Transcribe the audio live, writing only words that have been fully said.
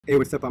Hey,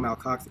 what's up? I'm Al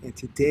Cox, and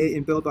today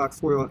in Buildbox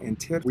Tutorial and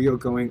Tips, we are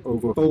going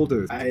over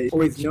folders. I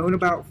always known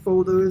about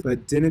folders,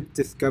 but didn't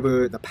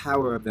discover the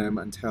power of them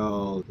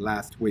until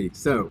last week.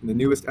 So, in the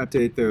newest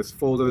update, there's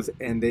folders,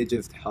 and they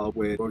just help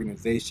with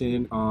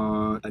organization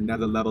on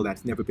another level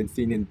that's never been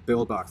seen in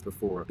Buildbox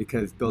before,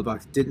 because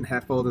Buildbox didn't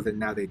have folders, and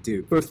now they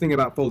do. First thing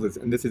about folders,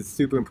 and this is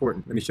super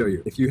important, let me show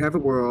you. If you have a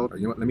world, or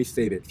you know what, let me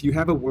save it. If you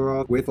have a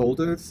world with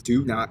folders,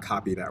 do not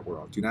copy that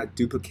world. Do not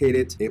duplicate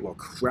it. It will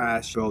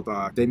crash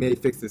Buildbox. They may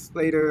fix this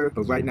later,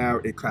 but right now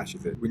it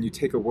crashes it. When you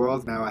take a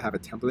world, now I have a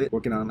template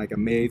working on like a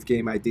maze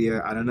game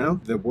idea, I don't know.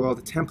 The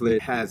world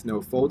template has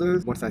no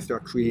folders. Once I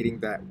start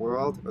creating that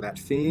world or that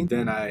scene,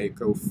 then I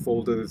go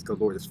folders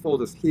galore. There's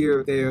folders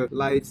here, there,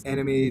 lights,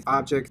 enemies,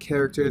 objects,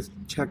 characters,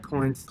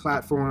 checkpoints,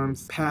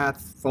 platforms,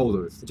 paths,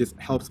 folders. It just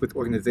helps with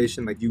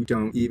organization like you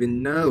don't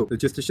even know. So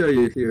just to show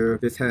you here,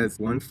 this has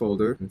one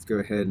folder. Let's go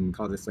ahead and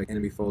call this like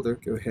enemy folder.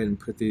 Go ahead and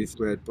put these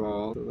red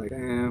balls, so like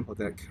bam, hold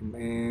that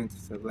command,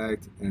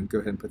 select, and go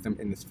ahead and put them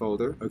in this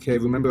folder. Okay,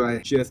 remember I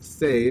just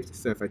saved,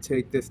 so if I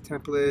take this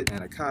template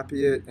and I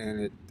copy it, and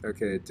it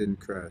didn't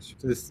crash.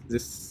 So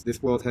this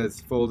world has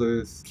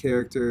folders,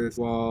 characters,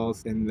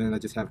 walls, and then I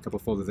just have a couple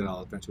folders that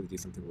I'll eventually do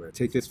something with.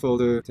 Take this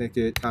folder, take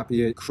it,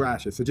 copy it,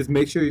 crash it. So just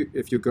make sure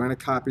if you're going to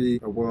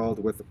copy a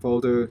world with a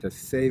folder,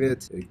 just save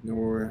it,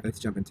 ignore. Let's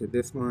jump into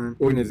this one.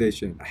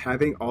 Organization.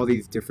 Having all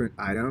these different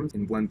items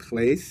in one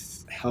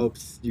place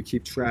helps you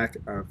keep track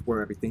of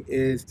where everything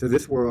is. So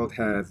this world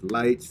has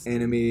lights,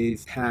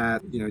 enemies,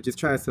 path, just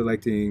try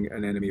selecting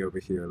an enemy over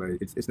here.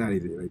 Like it's not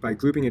easy. Like by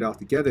grouping it all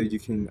together, you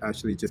can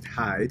actually just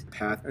hide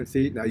path and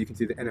see. Now you can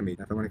see the enemy.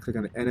 Now if I want to click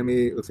on the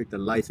enemy, it looks like the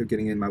lights are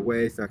getting in my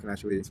way, so I can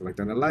actually select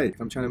on the light. If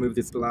I'm trying to move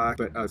this block,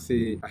 but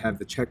see, I have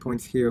the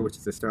checkpoints here, which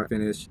is the start,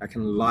 finish. I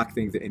can lock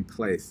things in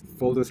place.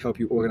 Folders help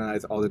you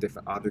organize all the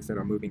different objects that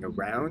are moving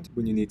around.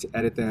 When you need to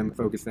edit them,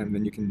 focus them,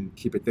 then you can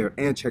keep it there.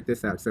 And check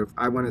this out. So if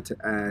I wanted to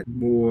add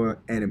more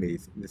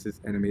enemies, this is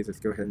enemies. Let's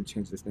go ahead and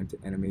change this name to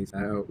enemies.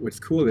 What's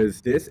cool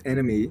is this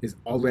enemy is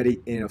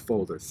already in a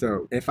folder.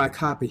 So if I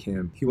copy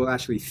him, he will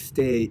actually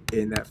stay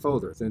in that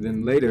folder. So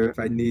then later, if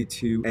I need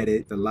to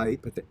edit the light,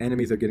 but the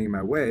enemies are getting in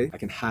my way, I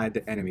can hide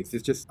the enemies.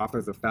 This just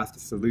offers a faster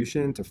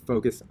solution to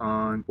focus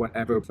on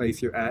whatever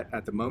place you're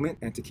at the moment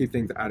and to keep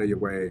things out of your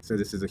way. So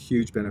this is a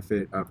huge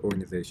benefit of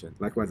organization.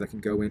 Likewise, I can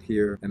go in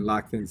here and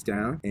lock things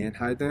down and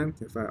hide them.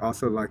 If I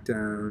also lock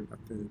down, I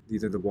think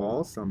these are the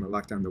walls, so I'm gonna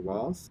lock down the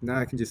walls. Now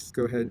I can just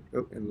go ahead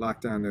and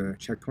lock down the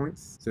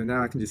checkpoints. So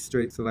now I can just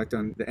straight select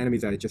on the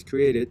enemies that I just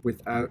created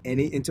without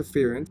any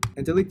interference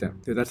and delete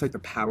them. So that's like the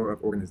power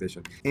of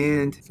organization.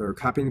 And so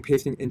copying and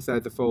pasting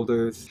inside the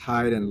folders,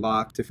 hide and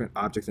lock different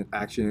objects and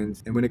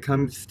actions. And when it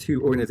comes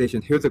to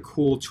organization, here's a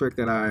cool trick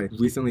that I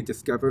recently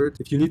discovered.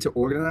 If you need to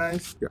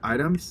organize your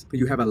items, but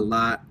you have a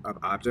lot of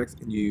objects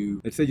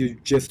and let's say you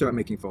just start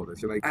making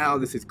folders. You're like, Al,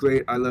 this is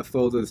great. I love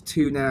folders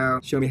too now.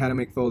 Show me how to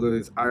make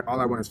folders. All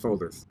I want is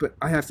folders. But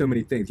I have so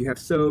many things. You have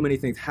so many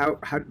things. How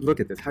look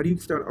at this. How do you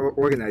start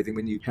organizing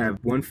when you have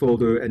one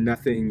folder and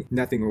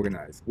nothing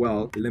organized?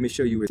 Well, let me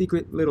show you a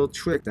secret little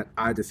trick that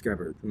I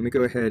discovered. Let me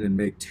go ahead and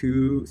make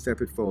two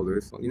separate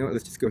folders. Well, you know what?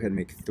 Let's just go ahead and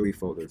make three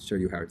folders. Show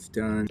you how it's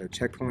done. A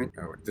checkpoint.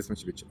 Oh, this one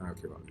should be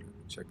okay. Well,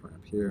 checkpoint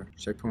up here.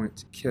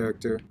 Checkpoint.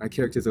 Character. My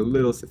character's a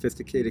little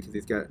sophisticated because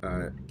he's got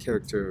a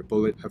character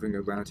bullet hovering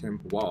around him.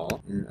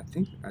 Wall. And I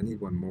think I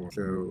need one more.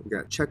 So we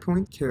got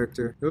checkpoint,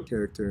 character,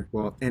 character,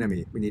 wall,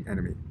 enemy. We need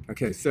enemy.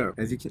 Okay, so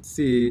as you can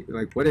see,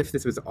 like, what if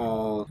this was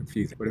all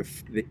confusing? What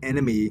if the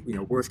enemy,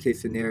 worst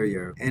case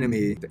scenario,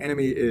 the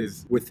enemy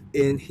is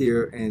within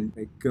here and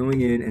like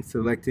going in and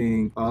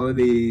selecting all of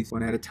these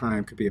one at a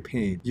time could be a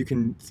pain. You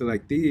can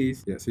select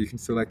these, so you can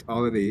select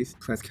all of these,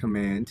 press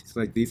command,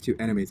 select these two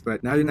enemies,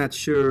 but now you're not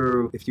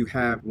sure if you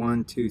have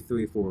 1, 2,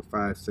 3, 4,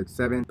 5, 6,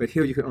 7, but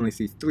here you can only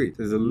see 3. So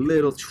there's a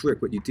little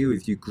trick. What you do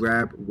is you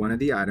grab one of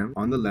the items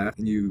on the left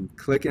and you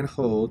click and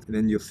hold, and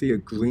then you'll see a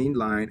green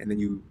line, and then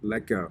you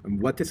let go.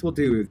 And what this will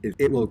do is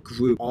it will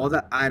group all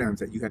the items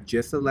that you have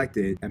just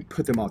selected and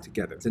put them all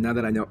together. So now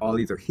that I know all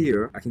these are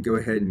here, I can go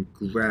ahead and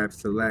grab,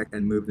 select,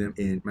 and move them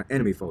in my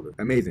enemy folder.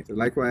 Amazing. So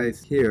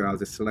likewise here, I'll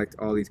just select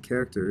all these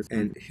characters,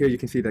 and here you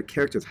can see that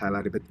character's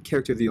highlighted, but the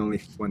character is the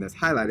only one that's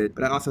highlighted,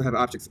 but I also have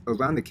objects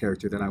around the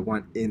character that I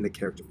want in the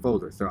character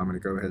folder. So I'm going to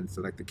go ahead and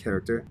select the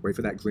character, wait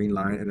for that green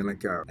line, and then let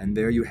go. And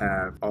there you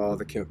have all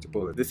the character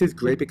bullets. This is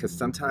great because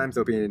sometimes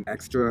there'll be an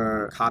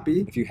extra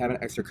copy. If you have an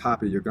extra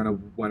copy, you're going to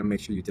want to make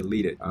sure you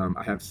delete it.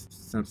 I have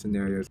some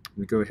scenarios.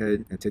 We go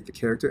ahead and take the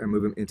character and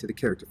move them into the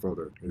character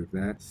folder. Move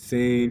that.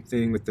 Same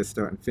thing with the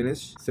start and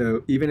finish.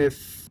 So even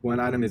if one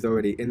item is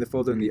already in the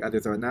folder and the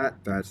others are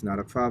not, that's not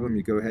a problem.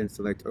 You go ahead and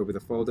select over the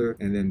folder,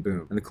 and then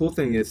boom. And the cool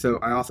thing is, so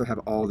I also have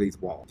all these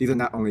walls. These are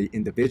not only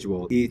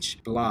individual,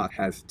 each block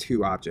has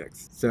 2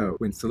 objects. So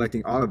when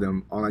selecting all of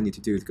them, all I need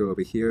to do is go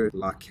over here,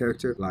 lock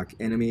character, lock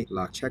enemy,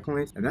 lock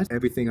checkpoints, and that's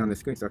everything on the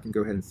screen. So I can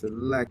go ahead and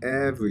select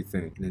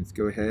everything, and then just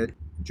go ahead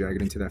and drag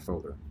it into that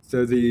folder.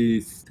 So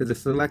the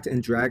select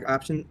and drag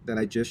option that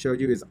I just showed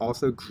you is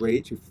also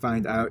great to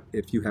find out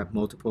if you have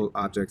multiple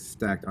objects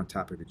stacked on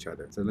top of each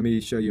other. So let me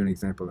show you an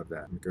example of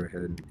that. Let me go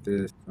ahead and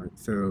do this. All right,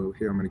 so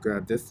here I'm going to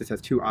grab this. This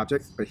has 2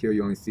 objects, but here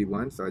you only see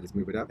 1, so I just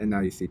move it up, and now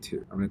you see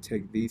 2. I'm going to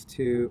take these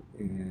 2,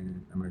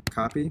 and I'm going to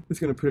copy. I'm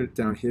just going to put it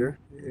down here.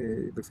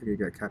 It looks like it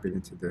got copied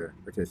into there.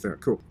 Okay, so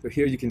cool. So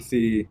here you can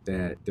see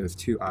that there's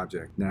 2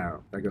 objects.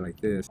 Now, if I go like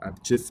this,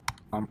 I've just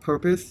on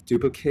purpose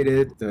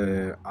duplicated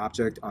the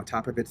object on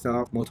top of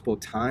itself multiple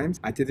times.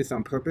 I did this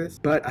on purpose,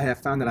 but I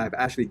have found that I've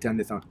actually done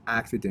this on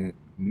accident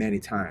many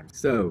times.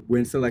 So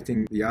when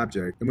selecting the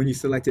object, and when you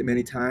select it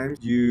many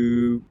times,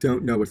 you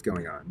don't know what's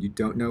going on. You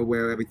don't know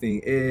where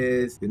everything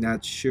is. You're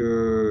not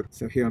sure.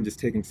 So here I'm just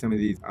taking some of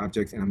these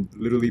objects and I'm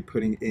literally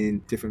putting in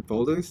different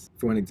folders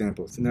for an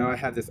example. So now I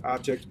have this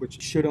object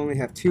which should only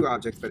have 2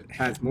 objects, but it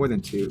has more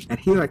than 2. And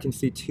here I can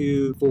see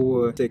 2,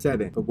 4, 6,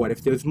 7. But what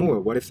if there's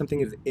more? What if something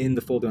is in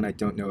the folder and I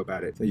don't know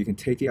about it? So you can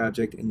take the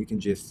object and you can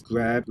just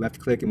grab, left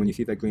click, and when you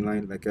see that green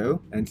line, let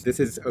go. And this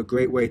is a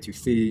great way to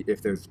see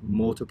if there's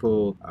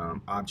multiple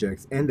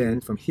objects. And then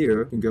from here,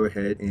 you can go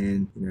ahead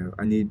and,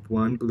 I need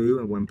 1 blue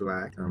and 1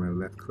 black. I'm going to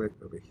left click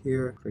over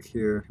here, click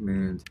here,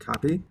 command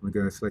copy. I'm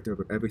going to select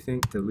over everything,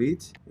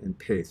 delete, and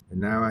paste. And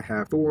now I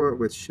have 4,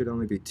 which should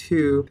only be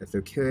 2. That's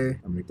okay.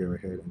 I'm going to go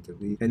ahead and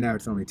delete. And now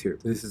it's only 2.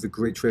 So this is a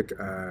great trick,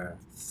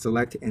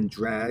 select and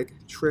drag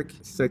trick.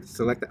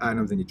 Select the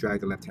items and you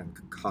drag the left-hand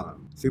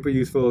column. Super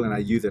useful, and I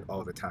use it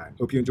all the time.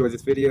 Hope you enjoyed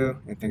this video,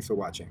 and thanks for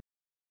watching.